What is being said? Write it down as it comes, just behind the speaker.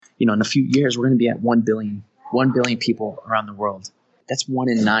in a few years, we're going to be at 1 billion people around the world. That's 1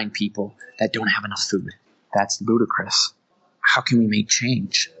 in 9 people that don't have enough food. That's ludicrous. How can we make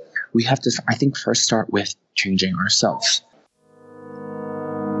change? We have to, I think, first start with changing ourselves.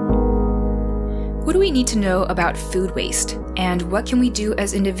 What do we need to know about food waste? And what can we do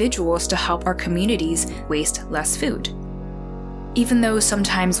as individuals to help our communities waste less food? Even though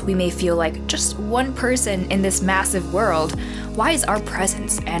sometimes we may feel like just one person in this massive world, why is our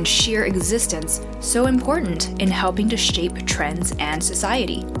presence and sheer existence so important in helping to shape trends and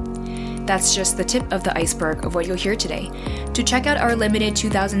society? That's just the tip of the iceberg of what you'll hear today. To check out our limited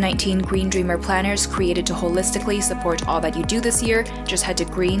 2019 Green Dreamer planners created to holistically support all that you do this year, just head to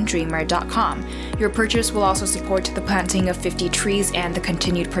greendreamer.com. Your purchase will also support the planting of 50 trees and the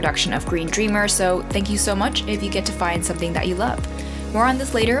continued production of Green Dreamer, so thank you so much if you get to find something that you love. More on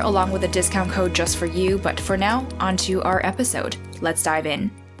this later, along with a discount code just for you, but for now, on to our episode. Let's dive in.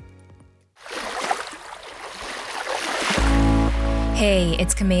 Hey,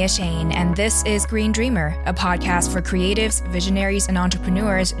 it's Kamea Shane, and this is Green Dreamer, a podcast for creatives, visionaries, and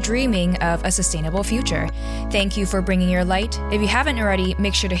entrepreneurs dreaming of a sustainable future. Thank you for bringing your light. If you haven't already,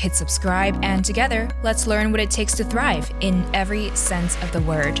 make sure to hit subscribe, and together, let's learn what it takes to thrive in every sense of the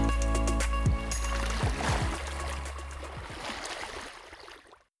word.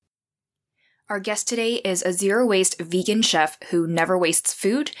 Our guest today is a zero-waste vegan chef who never wastes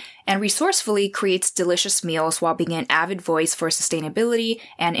food and resourcefully creates delicious meals while being an avid voice for sustainability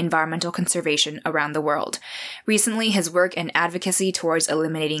and environmental conservation around the world. Recently, his work and advocacy towards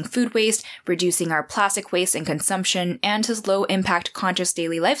eliminating food waste, reducing our plastic waste and consumption, and his low-impact conscious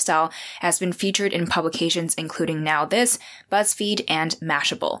daily lifestyle has been featured in publications including Now This, BuzzFeed, and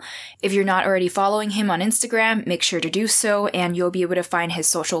Mashable. If you're not already following him on Instagram, make sure to do so, and you'll be able to find his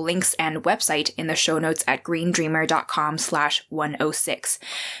social links and website in the show notes at greendreamer.com/106.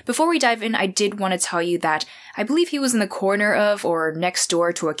 Before we dive in, I did want to tell you that I believe he was in the corner of or next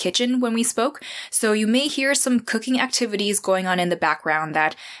door to a kitchen when we spoke, so you may hear some cooking activities going on in the background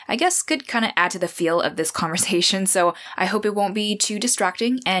that I guess could kind of add to the feel of this conversation, so I hope it won't be too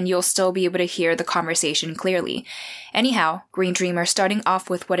distracting and you'll still be able to hear the conversation clearly. Anyhow, Green Dreamer starting off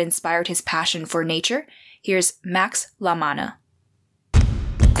with what inspired his passion for nature, here's Max La Manna.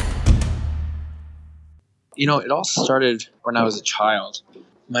 It all started when I was a child.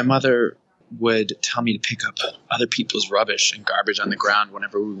 My mother would tell me to pick up other people's rubbish and garbage on the ground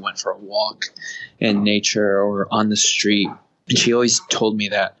whenever we went for a walk in nature or on the street. And she always told me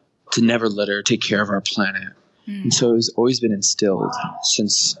that to never litter, take care of our planet. And so it's always been instilled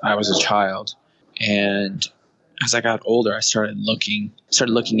since I was a child. And as I got older, I started looking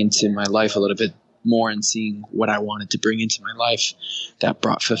into my life a little bit more and seeing what I wanted to bring into my life that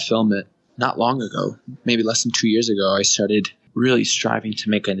brought fulfillment. Not long ago, maybe less than 2 years ago, I started really striving to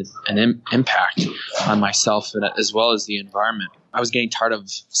make an impact on myself and as well as the environment. I was getting tired of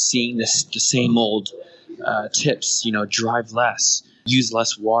seeing the same old tips, drive less, use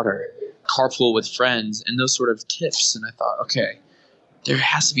less water, carpool with friends, and those sort of tips. And I thought, okay, there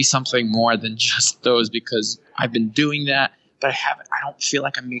has to be something more than just those because I've been doing that, but I don't feel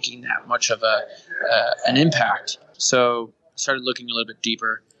like I'm making that much of an impact. So I started looking a little bit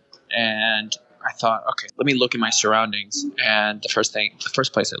deeper. And I thought, okay, let me look at my surroundings. And the first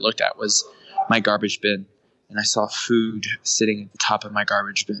place I looked at was my garbage bin. And I saw food sitting at the top of my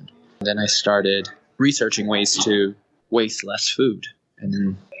garbage bin. And then I started researching ways to waste less food. And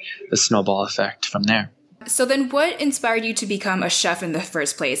then the snowball effect from there. So then what inspired you to become a chef in the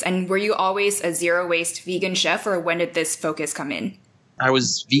first place? And were you always a zero-waste vegan chef, or when did this focus come in? I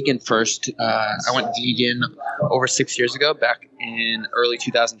was vegan first. I went vegan over 6 years ago, back in early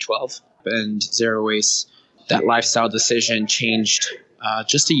 2012. And zero waste, that lifestyle decision changed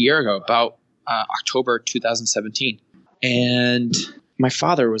just a year ago, about October 2017. And my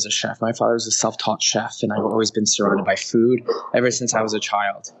father was a chef. My father was a self-taught chef, and I've always been surrounded by food ever since I was a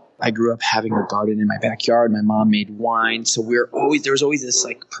child. I grew up having a garden in my backyard. My mom made wine. So there was always this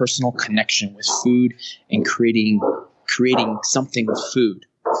personal connection with food and creating something with food,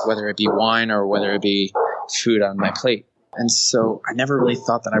 whether it be wine or whether it be food on my plate. And so I never really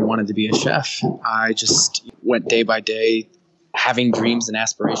thought that I wanted to be a chef. I just went day by day having dreams and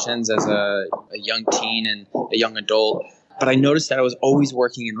aspirations as a young teen and a young adult. But I noticed that I was always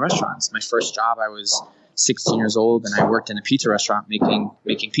working in restaurants. My first job, I was 16 years old, and I worked in a pizza restaurant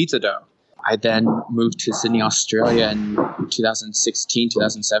making pizza dough. I then moved to Sydney, Australia in 2016,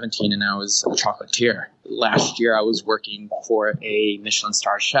 2017, and I was a chocolatier. Last year, I was working for a Michelin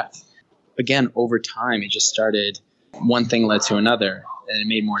star chef. Again, over time, it just started, one thing led to another, and it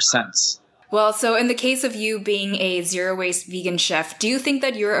made more sense. Well, so in the case of you being a zero-waste vegan chef, do you think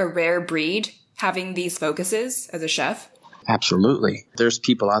that you're a rare breed having these focuses as a chef? Absolutely. There's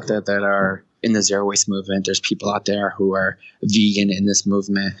people out there that are in the zero waste movement. There's people out there who are vegan in this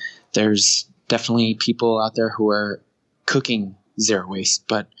movement. There's definitely people out there who are cooking zero waste,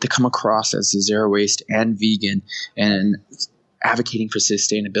 but to come across as zero waste and vegan and advocating for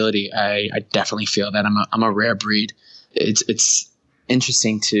sustainability, I definitely feel that I'm a rare breed. It's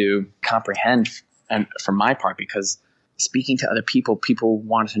interesting to comprehend, and for my part, because speaking to other people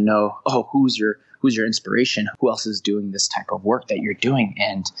want to know, oh, who's your inspiration? Who else is doing this type of work that you're doing?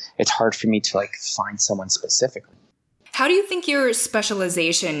 And it's hard for me to find someone specifically. How do you think your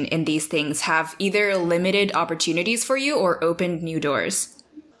specialization in these things have either limited opportunities for you or opened new doors?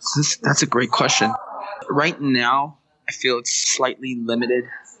 That's a great question. Right now, I feel it's slightly limited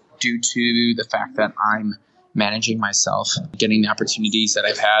due to the fact that I'm managing myself, getting the opportunities that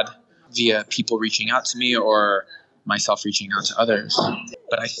I've had via people reaching out to me or myself reaching out to others.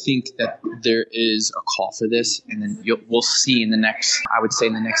 But I think that there is a call for this, and then we'll see in the next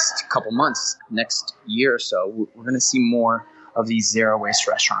couple months, next year or so, we're going to see more of these zero waste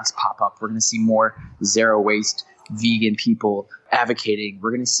restaurants pop up. We're going to see more zero waste vegan people advocating.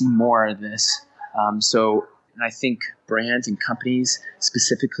 We're going to see more of this. And I think brands and companies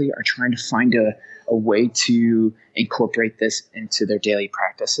specifically are trying to find a way to incorporate this into their daily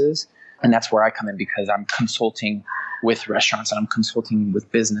practices. And that's where I come in, because I'm consulting with restaurants and I'm consulting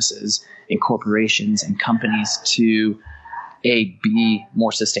with businesses and corporations and companies to be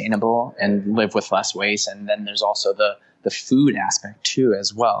more sustainable and live with less waste. And then there's also the food aspect too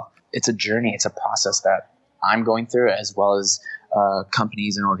as well. It's a journey. It's a process that I'm going through, as well as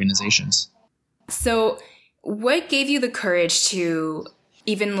companies and organizations. So what gave you the courage to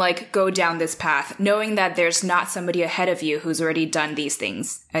even go down this path, knowing that there's not somebody ahead of you who's already done these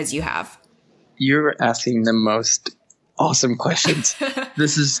things as you have? You're asking the most awesome questions.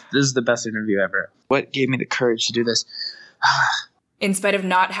 This is the best interview ever. What gave me the courage to do this? In spite of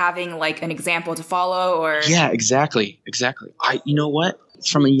not having an example to follow, or yeah, exactly. You know what?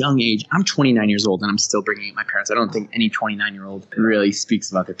 From a young age, I'm 29 years old and I'm still bringing up my parents. I don't think any 29-year-old really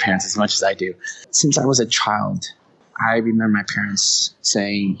speaks about their parents as much as I do. Since I was a child, I remember my parents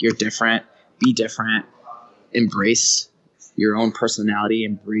saying, "You're different, be different, embrace your own personality,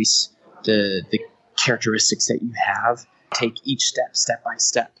 embrace the characteristics that you have, take each step by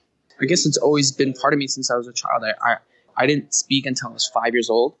step." I guess it's always been part of me since I was a child. I didn't speak until I was 5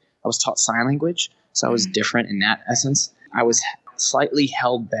 years old. I was taught sign language, so I was different in that essence. I was slightly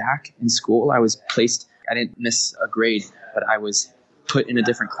held back in school. I didn't miss a grade, but I was put in a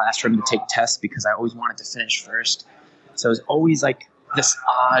different classroom to take tests because I always wanted to finish first. So I was always this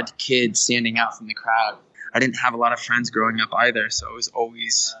odd kid standing out from the crowd. I didn't have a lot of friends growing up either, so I was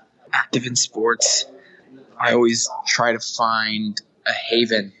always active in sports. I always try to find a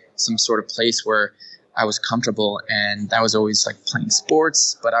haven, some sort of place where I was comfortable, and that was always playing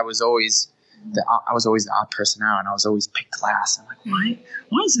sports, but I was always the odd person out, and I was always picked last. I'm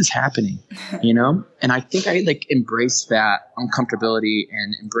why is this happening? And I think I embraced that uncomfortability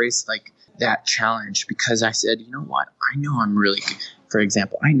and embraced that challenge, because I said, you know what? I know I'm really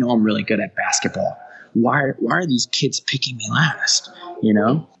good at basketball. Why are these kids picking me last?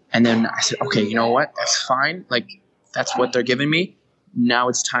 And then I said, okay, you know what? That's fine. That's what they're giving me. Now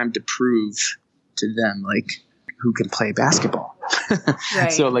it's time to prove to them who can play basketball.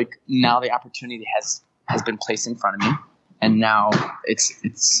 Right. So now the opportunity has been placed in front of me, and now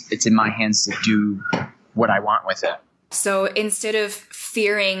it's in my hands to do what I want with it. So instead of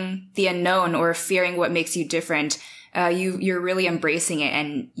fearing the unknown or fearing what makes you different, you're really embracing it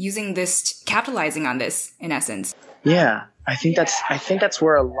and using this, capitalizing on this in essence. Yeah, I think that's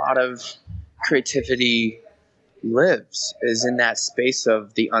where a lot of creativity lives, is in that space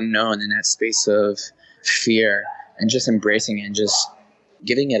of the unknown, in that space of fear, and just embracing it and just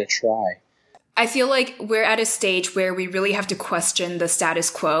giving it a try. I feel like we're at a stage where we really have to question the status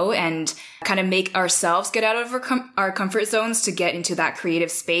quo and kind of make ourselves get out of our comfort zones to get into that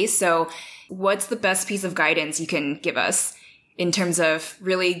creative space. So what's the best piece of guidance you can give us in terms of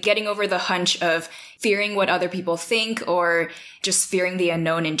really getting over the hunch of fearing what other people think, or just fearing the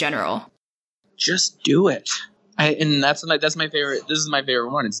unknown in general? Just do it. And that's my favorite. This is my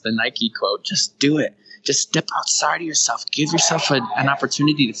favorite one. It's the Nike quote. Just do it. Just step outside of yourself. Give yourself an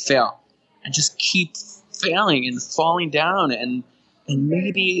opportunity to fail, and just keep failing and falling down. And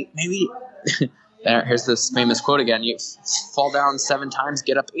maybe here's this famous quote again. You fall down 7 times,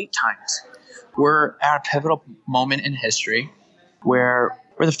 get up 8 times. We're at a pivotal moment in history where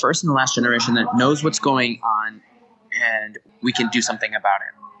we're the first and the last generation that knows what's going on, and we can do something about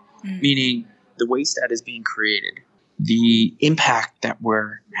it. meaning the waste that is being created, the impact that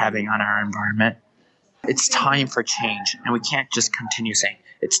we're having on our environment. It's time for change. And we can't just continue saying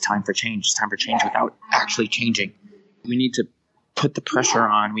it's time for change. It's time for change without actually changing. We need to put the pressure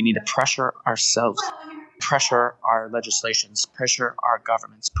on. We need to pressure ourselves, pressure our legislations, pressure our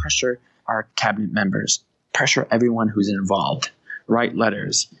governments, pressure our cabinet members, pressure everyone who's involved. Write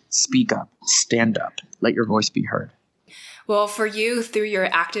letters, speak up, stand up, let your voice be heard. Well, for you, through your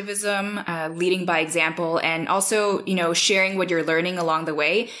activism, leading by example, and also, sharing what you're learning along the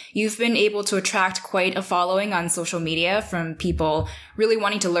way, you've been able to attract quite a following on social media from people really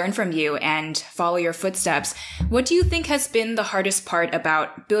wanting to learn from you and follow your footsteps. What do you think has been the hardest part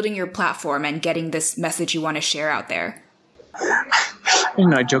about building your platform and getting this message you want to share out there?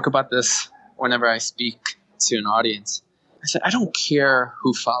 I joke about this whenever I speak to an audience. I said, I don't care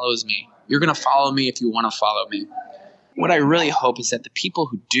who follows me. You're going to follow me if you want to follow me. What I really hope is that the people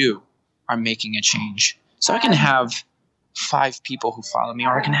who do are making a change. So I can have 5 people who follow me,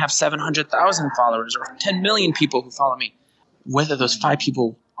 or I can have 700,000 followers, or 10 million people who follow me. Whether those 5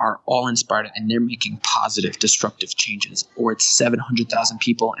 people are all inspired and they're making positive, destructive changes, or it's 700,000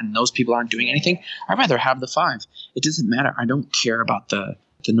 people and those people aren't doing anything, I'd rather have the 5. It doesn't matter. I don't care about the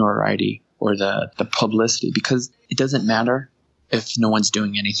notoriety or the publicity, because it doesn't matter if no one's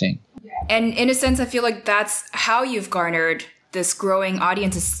doing anything. And in a sense, I feel like that's how you've garnered this growing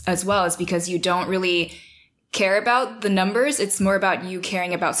audience as well, is because you don't really care about the numbers. It's more about you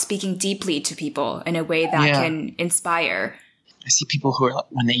caring about speaking deeply to people in a way that can inspire. I see people who are,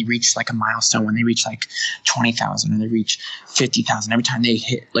 when they reach like a milestone, when they reach like 20,000 or they reach 50,000, every time they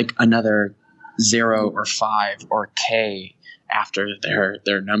hit like another 0 or 5 or K after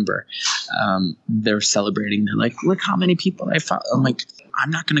their number, they're celebrating. They're like, look how many people I found. I'm like, I'm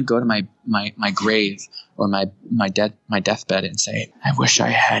not going to go to my grave or my deathbed and say, I wish I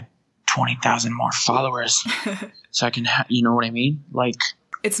had 20,000 more followers so I can you know what I mean? Like,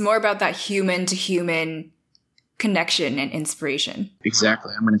 it's more about that human to human connection and inspiration.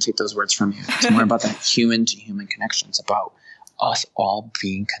 Exactly. I'm going to take those words from you. It's more about that human to human connection. It's about us all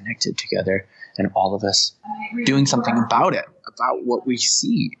being connected together and all of us doing something about it, about what we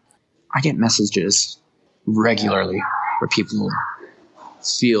see. I get messages regularly where people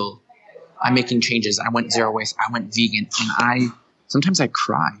feel I'm making changes. I went 0 waste. I went vegan. And sometimes I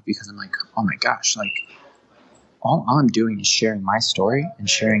cry because I'm like, oh my gosh, like all I'm doing is sharing my story and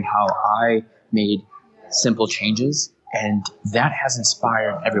sharing how I made simple changes, and that has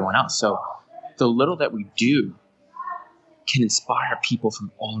inspired everyone else. So the little that we do can inspire people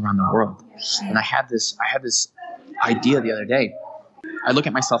from all around the world. And I had this idea the other day. I look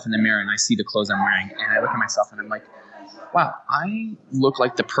at myself in the mirror and I see the clothes I'm wearing, and I look at myself and I'm like, wow, I look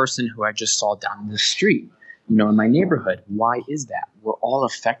like the person who I just saw down the street, in my neighborhood. Why is that? We're all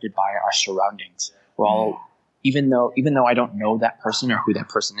affected by our surroundings. We're all, even though I don't know that person or who that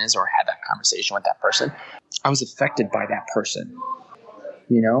person is or had that conversation with that person, I was affected by that person.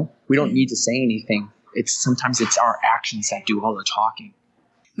 We don't need to say anything. Sometimes it's our actions that do all the talking.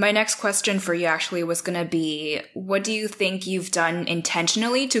 My next question for you actually was going to be, what do you think you've done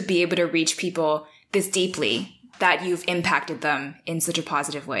intentionally to be able to reach people this deeply, that you've impacted them in such a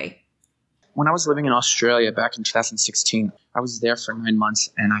positive way? When I was living in Australia back in 2016, I was there for 9 months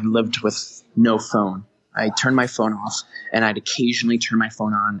and I lived with no phone. I turned my phone off, and I'd occasionally turn my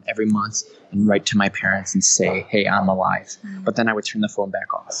phone on every month and write to my parents and say, hey, I'm alive. But then I would turn the phone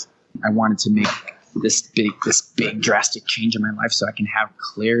back off. I wanted to make this big drastic change in my life so I can have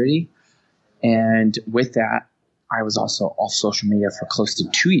clarity. And with that, I was also off social media for close to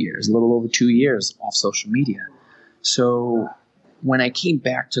 2 years, a little over 2 years off social media. So when I came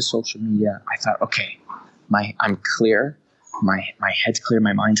back to social media, I thought, okay, I'm clear. My head's clear.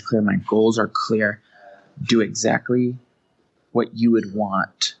 My mind's clear. My goals are clear. Do exactly what you would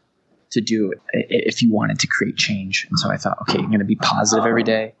want to do if you wanted to create change. And so I thought, okay, I'm going to be positive every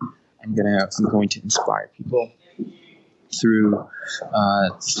day. I'm going to inspire people through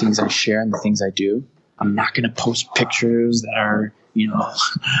the things I share and the things I do. I'm not going to post pictures that are,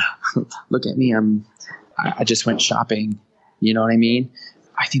 look at me. I just went shopping. You know what I mean?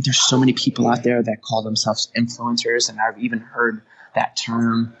 I think there's so many people out there that call themselves influencers, and I've even heard that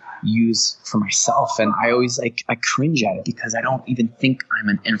term used for myself. And I always I cringe at it because I don't even think I'm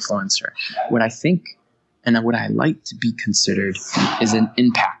an influencer. What I think and what I like to be considered is an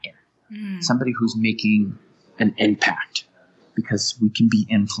impactor. Somebody who's making an impact, because we can be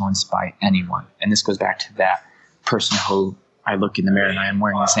influenced by anyone. And this goes back to that person who I look in the mirror and I am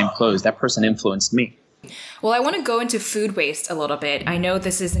wearing the same clothes. That person influenced me. Well, I want to go into food waste a little bit. I know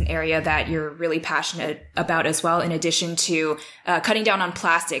this is an area that you're really passionate about as well, in addition to cutting down on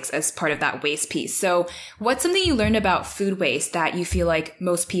plastics as part of that waste piece. So what's something you learned about food waste that you feel like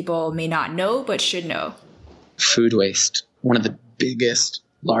most people may not know but should know? Food waste, one of the biggest,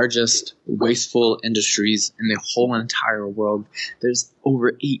 largest wasteful industries in the whole entire world. There's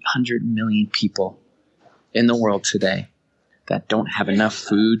over 800 million people in the world today that don't have enough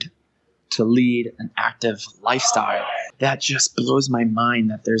food to lead an active lifestyle. That just blows my mind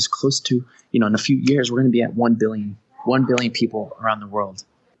that there's close to, in a few years, we're going to be at 1 billion people around the world.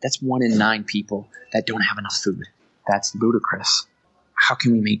 That's 1 in 9 people that don't have enough food. That's ludicrous. How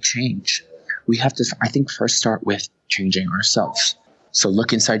can we make change? We have to, I think, first start with changing ourselves. So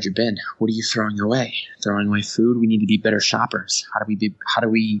look inside your bin. What are you throwing away? Throwing away food? We need to be better shoppers. How do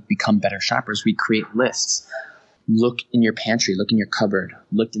we become better shoppers? We create lists. Look in your pantry, look in your cupboard,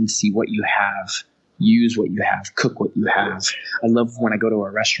 look and see what you have, use what you have, cook what you have. I love when I go to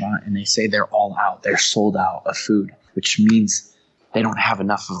a restaurant and they say they're all out, they're sold out of food, which means they don't have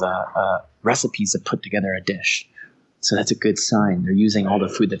enough of the recipes to put together a dish. So that's a good sign. They're using all the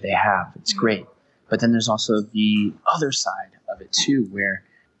food that they have. It's great. But then there's also the other side of it too, where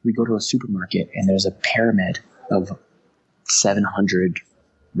we go to a supermarket and there's a pyramid of 700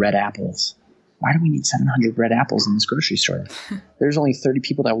 red apples. Why do we need 700 red apples in this grocery store? There's only 30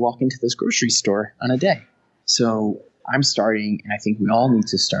 people that walk into this grocery store on a day. So I'm starting, and I think we all need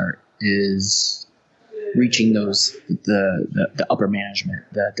to start, is reaching the upper management,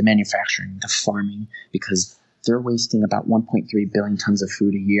 the manufacturing, the farming, because they're wasting about 1.3 billion tons of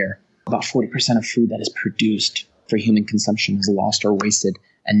food a year. About 40% of food that is produced for human consumption is lost or wasted,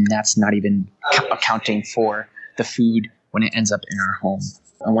 and that's not even accounting for the food when it ends up in our home.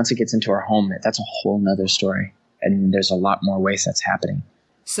 And once it gets into our home, that's a whole nother story. And there's a lot more waste that's happening.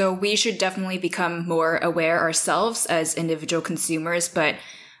 So we should definitely become more aware ourselves as individual consumers, but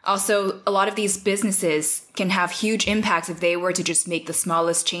also a lot of these businesses can have huge impacts if they were to just make the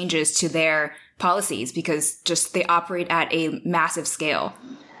smallest changes to their policies, because just they operate at a massive scale.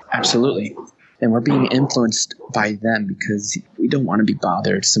 Absolutely. And we're being influenced by them because we don't want to be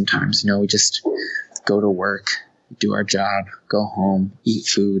bothered sometimes. We just go to work, do our job, go home, eat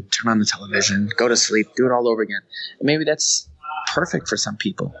food, turn on the television, go to sleep, do it all over again. And maybe that's perfect for some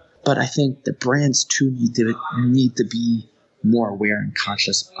people. But I think the brands too need to be more aware and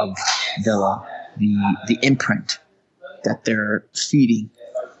conscious of the imprint that they're feeding.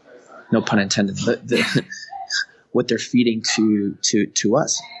 No pun intended. What they're feeding to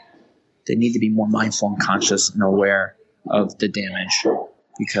us. They need to be more mindful and conscious and aware of the damage,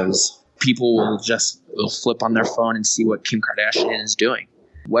 because people will flip on their phone and see what Kim Kardashian is doing.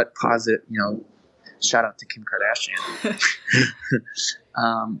 What positive, shout out to Kim Kardashian.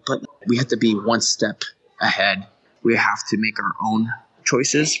 But we have to be one step ahead. We have to make our own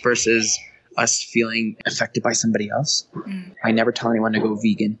choices versus us feeling affected by somebody else. I never tell anyone to go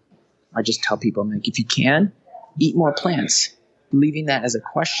vegan. I just tell people, if you can, eat more plants. Leaving that as a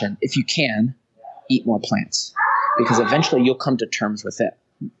question. If you can, eat more plants, because eventually you'll come to terms with it.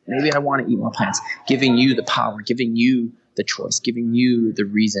 Maybe I want to eat more plants. Giving you the power, giving you the choice, giving you the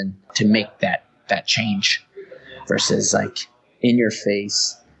reason to make that change, versus in your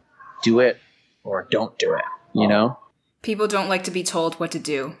face, do it or don't do it. People don't like to be told what to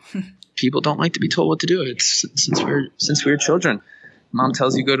do. People don't like to be told what to do. It's since we were children. Mom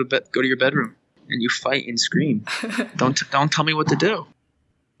tells you go to your bedroom. And you fight and scream. Don't tell me what to do.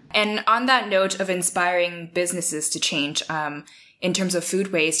 And on that note of inspiring businesses to change, in terms of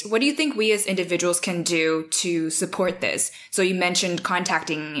food waste, what do you think we as individuals can do to support this? So you mentioned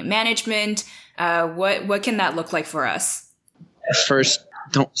contacting management. What can that look like for us? First,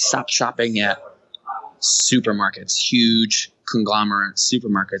 don't stop shopping at supermarkets, huge conglomerate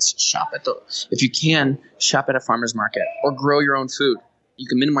supermarkets. If you can, shop at a farmer's market or grow your own food. You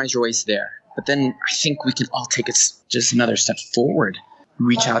can minimize your waste there. But then I think we can all take it just another step forward.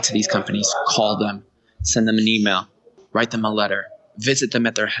 Reach out to these companies, call them, send them an email, write them a letter, visit them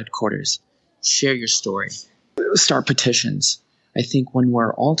at their headquarters, share your story, start petitions. I think when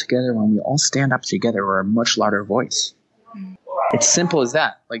we're all together, when we all stand up together, we're a much louder voice. It's simple as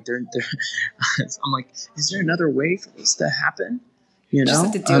that. I'm like, is there another way for this to happen? Just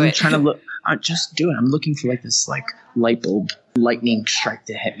have to do it. Trying to look. Just do it. I'm looking for this light bulb, lightning strike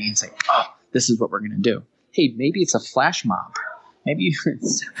to hit me and say, oh, this is what we're going to do. Hey, maybe it's a flash mob. Maybe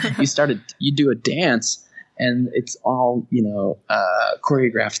you do a dance and it's all,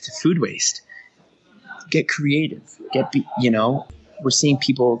 choreographed to food waste. Get creative. We're seeing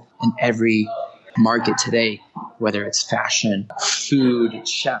people in every market today, whether it's fashion, food,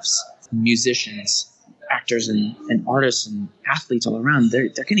 chefs, musicians, actors and artists and athletes all around, they're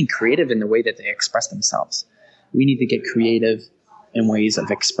getting creative in the way that they express themselves. We need to get creative in ways of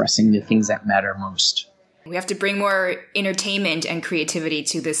expressing the things that matter most. We have to bring more entertainment and creativity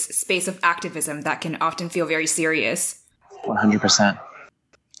to this space of activism that can often feel very serious. 100%.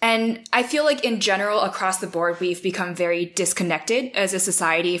 And I feel like in general, across the board, we've become very disconnected as a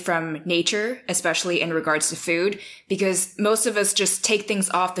society from nature, especially in regards to food, because most of us just take things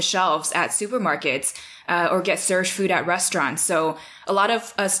off the shelves at supermarkets or get served food at restaurants. So a lot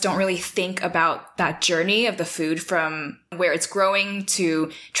of us don't really think about that journey of the food from where it's growing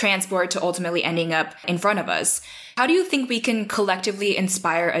to transport to ultimately ending up in front of us. How do you think we can collectively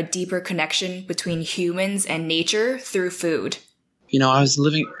inspire a deeper connection between humans and nature through food? I'm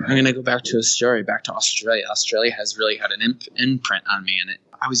going to go back to a story, back to Australia. Australia has really had an imprint on me. And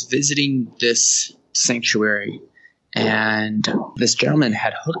I was visiting this sanctuary, and this gentleman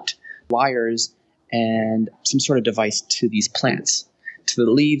had hooked wires and some sort of device to these plants, to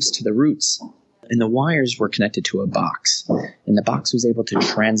the leaves, to the roots. And the wires were connected to a box. And the box was able to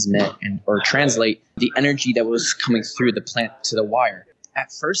transmit or translate the energy that was coming through the plant to the wire.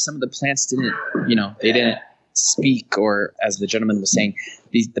 At first, some of the plants didn't speak, or as the gentleman was saying,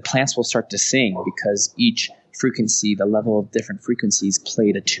 the plants will start to sing because each frequency, the level of different frequencies,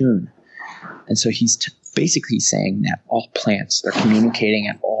 played a tune. And so he's basically saying that all plants, they're communicating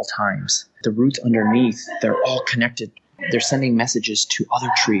at all times. The roots underneath, they're all connected. They're sending messages to other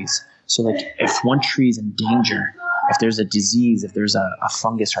trees. So like if one tree is in danger, if there's a disease, if there's a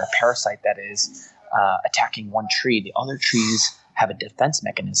fungus or a parasite that is attacking one tree, the other trees have a defense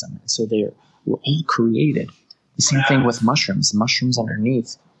mechanism. And so we're all created. The same thing with mushrooms. Mushrooms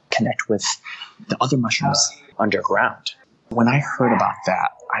underneath connect with the other mushrooms underground. When I heard about that,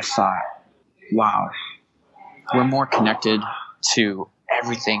 I thought, wow, we're more connected to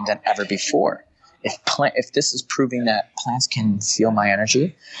everything than ever before. If this is proving that plants can feel my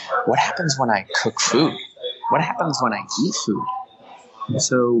energy, what happens when I cook food? What happens when I eat food? And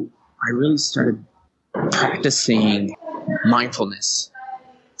so I really started practicing mindfulness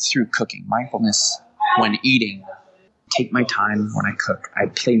through cooking, mindfulness when eating. Take my time when I cook. I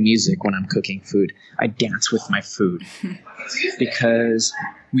play music when I'm cooking food. I dance with my food because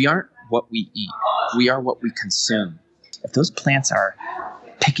we aren't what we eat. We are what we consume. If those plants are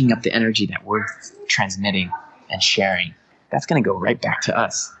picking up the energy that we're transmitting and sharing, that's going to go right back to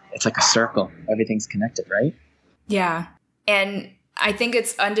us. It's like a circle. Everything's connected, right? Yeah. And I think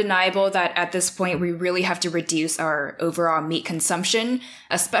it's undeniable that at this point, we really have to reduce our overall meat consumption,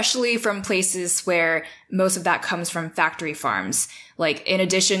 especially from places where most of that comes from factory farms. Like, in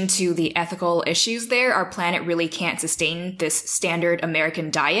addition to the ethical issues there, our planet really can't sustain this standard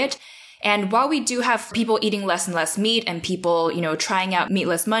American diet. And while we do have people eating less and less meat and people, trying out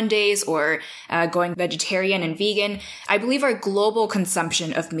meatless Mondays or going vegetarian and vegan, I believe our global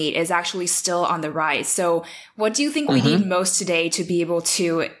consumption of meat is actually still on the rise. So what do you think we need most today to be able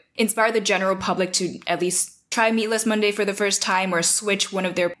to inspire the general public to at least try meatless Monday for the first time or switch one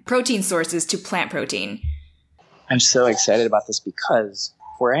of their protein sources to plant protein? I'm so excited about this because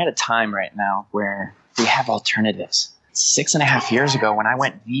we're at a time right now where we have alternatives. 6.5 years ago, when I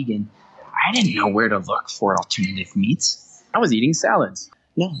went vegan, I didn't know where to look for alternative meats. I was eating salads.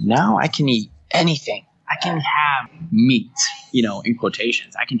 No, now I can eat anything. I can have meat, in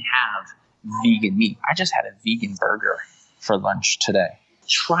quotations. I can have vegan meat. I just had a vegan burger for lunch today.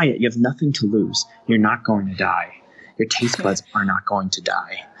 Try it. You have nothing to lose. You're not going to die. Your taste buds are not going to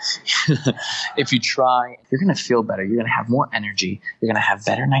die. If you try, you're going to feel better. You're going to have more energy. You're going to have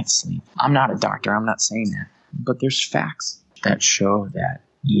better night's sleep. I'm not a doctor. I'm not saying that. But there's facts that show that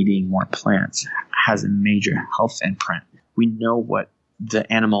eating more plants has a major health imprint. We know what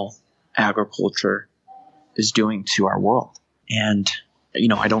the animal agriculture is doing to our world. And,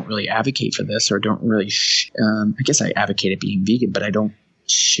 I don't really advocate for this or don't really, I guess I advocate it being vegan, but I don't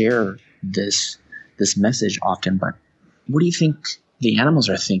share this message often. But what do you think the animals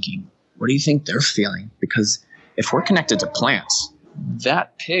are thinking? What do you think they're feeling? Because if we're connected to plants,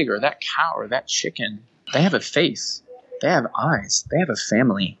 that pig or that cow or that chicken, they have a face. They have eyes. They have a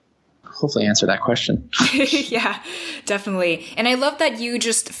family. Hopefully answer that question. Yeah, definitely. And I love that you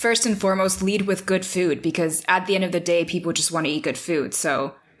just first and foremost lead with good food because at the end of the day, people just want to eat good food.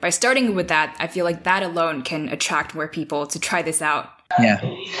 So by starting with that, I feel like that alone can attract more people to try this out. Yeah.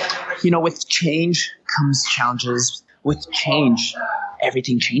 With change comes challenges. With change,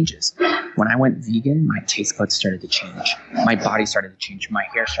 everything changes. When I went vegan, my taste buds started to change. My body started to change. My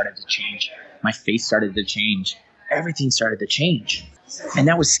hair started to change. My face started to change. Everything started to change. And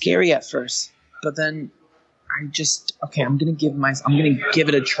that was scary at first. But then I'm going to give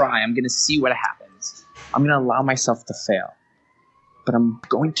it a try. I'm going to see what happens. I'm going to allow myself to fail. But I'm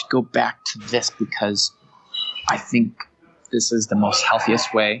going to go back to this because I think this is the most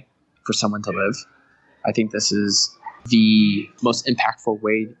healthiest way for someone to live. I think this is the most impactful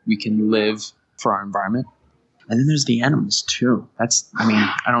way we can live for our environment. And then there's the animals too. I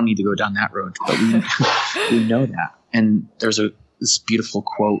don't need to go down that road, but we know that. And there's this beautiful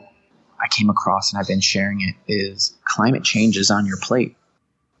quote I came across, and I've been sharing it, is climate change is on your plate.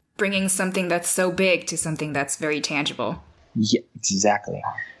 Bringing something that's so big to something that's very tangible. Yeah, exactly.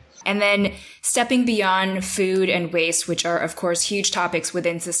 And then stepping beyond food and waste, which are, of course, huge topics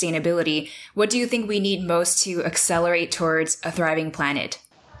within sustainability, what do you think we need most to accelerate towards a thriving planet?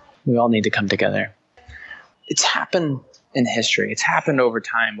 We all need to come together. It's happened in history. It's happened over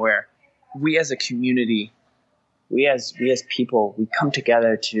time where we as a community, we as people, we come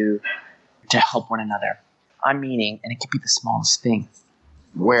together to help one another. I'm meaning, and it could be the smallest thing,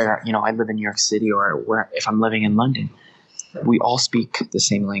 where, I live in New York City, or where if I'm living in London, we all speak the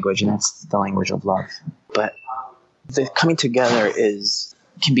same language, and that's the language of love. But the coming together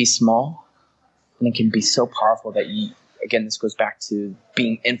can be small, and it can be so powerful that this goes back to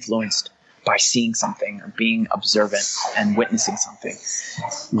being influenced by seeing something or being observant and witnessing something.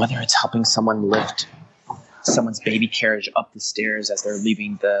 Whether it's helping someone lift someone's baby carriage up the stairs as they're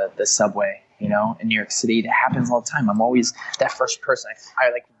leaving the subway, in New York City. That happens all the time. I'm always that first person.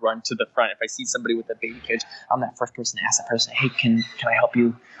 I run to the front. If I see somebody with a baby carriage, I'm that first person to ask that person, hey, can I help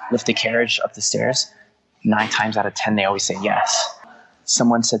you lift the carriage up the stairs? 9 times out of 10, they always say yes.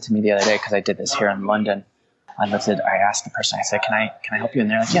 Someone said to me the other day, because I did this here in London, I asked the person, I said, can I help you?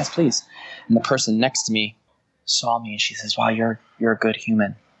 And they're like, yes, please. And the person next to me saw me and she says, wow, you're a good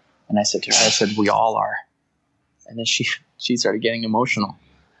human. And I said to her, we all are. And then she started getting emotional.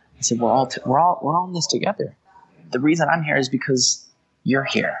 I said, we're all in this together. The reason I'm here is because you're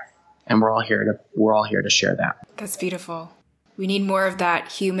here, and we're all here to share that. That's beautiful. We need more of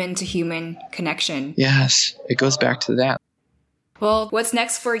that human to human connection. Yes, it goes back to that. Well, what's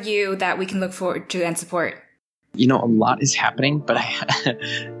next for you that we can look forward to and support? A lot is happening, but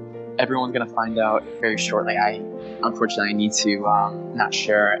everyone's going to find out very shortly. Unfortunately, I need to not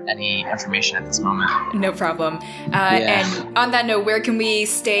share any information at this moment. No problem. And on that note, where can we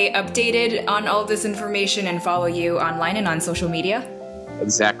stay updated on all this information and follow you online and on social media?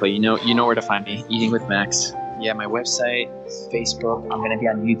 Exactly. You know where to find me. Eating with Max. Yeah, my website, Facebook. I'm going to be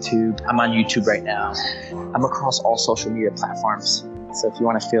on YouTube. I'm on YouTube right now. I'm across all social media platforms. So if you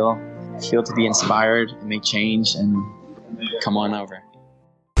want to feel to be inspired and make change, and come on over.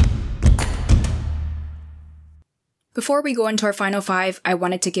 Before we go into our final 5, I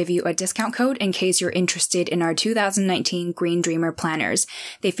wanted to give you a discount code in case you're interested in our 2019 Green Dreamer planners.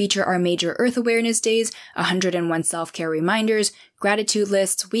 They feature our major Earth Awareness Days, 101 self-care reminders, gratitude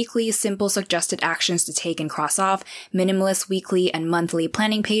lists, weekly simple suggested actions to take and cross off, minimalist weekly and monthly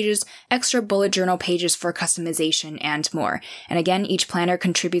planning pages, extra bullet journal pages for customization, and more. And again, each planner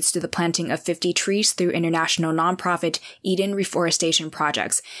contributes to the planting of 50 trees through international nonprofit Eden Reforestation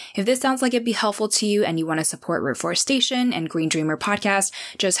projects. If this sounds like it'd be helpful to you and you want to support reforestation and Green Dreamer podcast,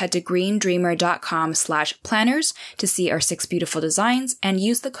 just head to greendreamer.com/planners to see our 6 beautiful designs and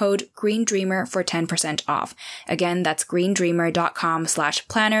use the code GREENDREAMER for 10% off. Again, that's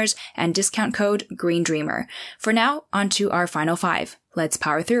greendreamer.com/planners and discount code GREENDREAMER. For now, on to our final 5. Let's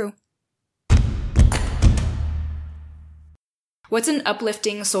power through. What's an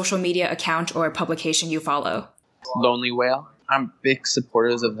uplifting social media account or publication you follow? Lonely Whale. I'm big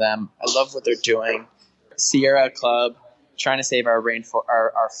supporters of them. I love what they're doing. Sierra Club, trying to save our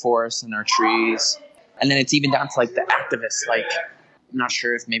our forests and our trees. And then it's even down to the activists. I'm not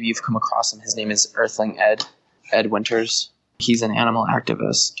sure if maybe you've come across him. His name is Earthling Ed Winters. He's an animal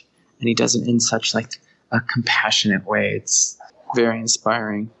activist, and he does it in such a compassionate way. It's very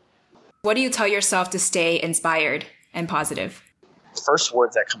inspiring. What do you tell yourself to stay inspired and positive? The first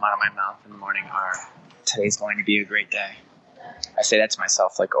words that come out of my mouth in the morning are, today's going to be a great day. I say that to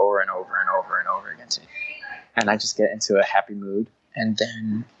myself over and over and over and over again. And I just get into a happy mood. And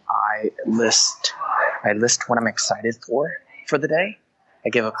then I list what I'm excited for the day. I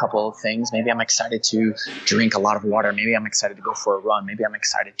give a couple of things. Maybe I'm excited to drink a lot of water. Maybe I'm excited to go for a run. Maybe I'm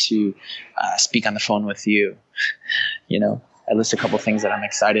excited to speak on the phone with you. I list a couple of things that I'm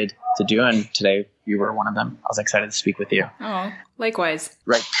excited to do. And today you were one of them. I was excited to speak with you. Oh, likewise.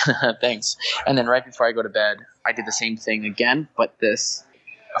 Right. Thanks. And then right before I go to bed, I did the same thing again, but a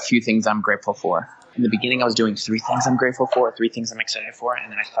few things I'm grateful for. In the beginning, I was doing 3 things I'm grateful for, 3 things I'm excited for.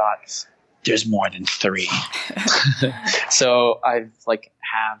 And then I thought, there's more than 3. So I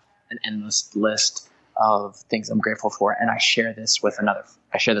have an endless list of things I'm grateful for. And I share this with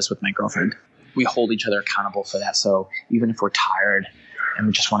my girlfriend. we hold each other accountable for that. So even if we're tired and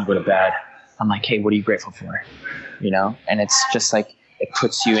we just want to go to bed, I'm like, hey, what are you grateful for? And it's just like, it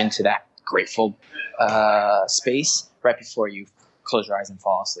puts you into that grateful space right before you close your eyes and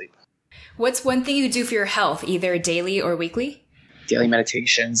fall asleep. What's one thing you do for your health, either daily or weekly? Daily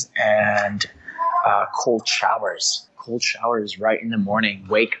meditations and cold showers. Cold showers right in the morning.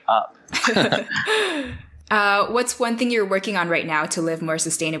 Wake up. What's one thing you're working on right now to live more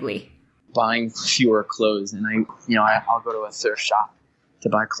sustainably? Buying fewer clothes. And I'll go to a thrift shop to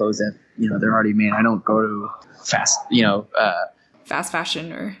buy clothes that, they're already made. I don't go to fast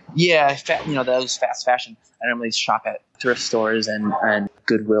fashion or... Yeah, those fast fashion. I normally shop at thrift stores and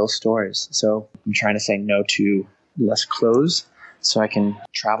Goodwill stores. So I'm trying to say no to less clothes so I can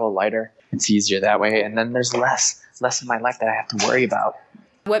travel lighter. It's easier that way. And then there's less of my life that I have to worry about.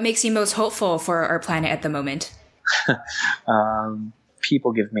 What makes you most hopeful for our planet at the moment?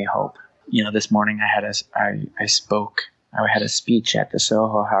 People give me hope. This morning I had a speech at the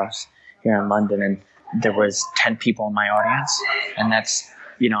Soho House here in London, and there was 10 people in my audience. And that's,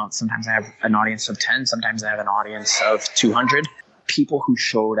 sometimes I have an audience of 10, sometimes I have an audience of 200. People who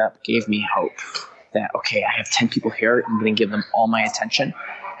showed up gave me hope that, okay, I have 10 people here. I'm going to give them all my attention.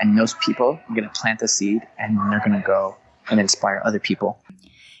 And those people, I'm going to plant the seed, and they're going to go and inspire other people.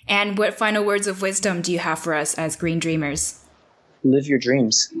 And what final words of wisdom do you have for us as Green Dreamers? Live your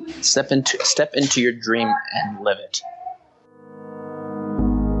dreams. Step into your dream and live it.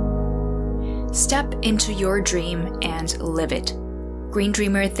 Step into your dream and live it. Green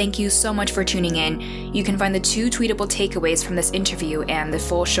Dreamer, thank you so much for tuning in. You can find the 2 tweetable takeaways from this interview and the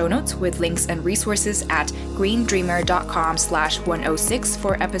full show notes with links and resources at greendreamer.com/106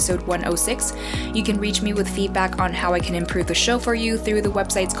 for episode 106. You can reach me with feedback on how I can improve the show for you through the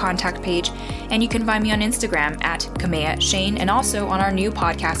website's contact page. And you can find me on Instagram at Kamea Shane and also on our new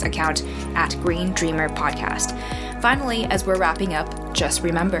podcast account at Green Dreamer Podcast. Finally, as we're wrapping up, just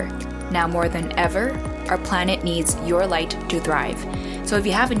remember, now more than ever, our planet needs your light to thrive. So if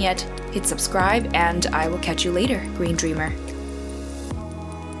you haven't yet, hit subscribe and I will catch you later, Green Dreamer.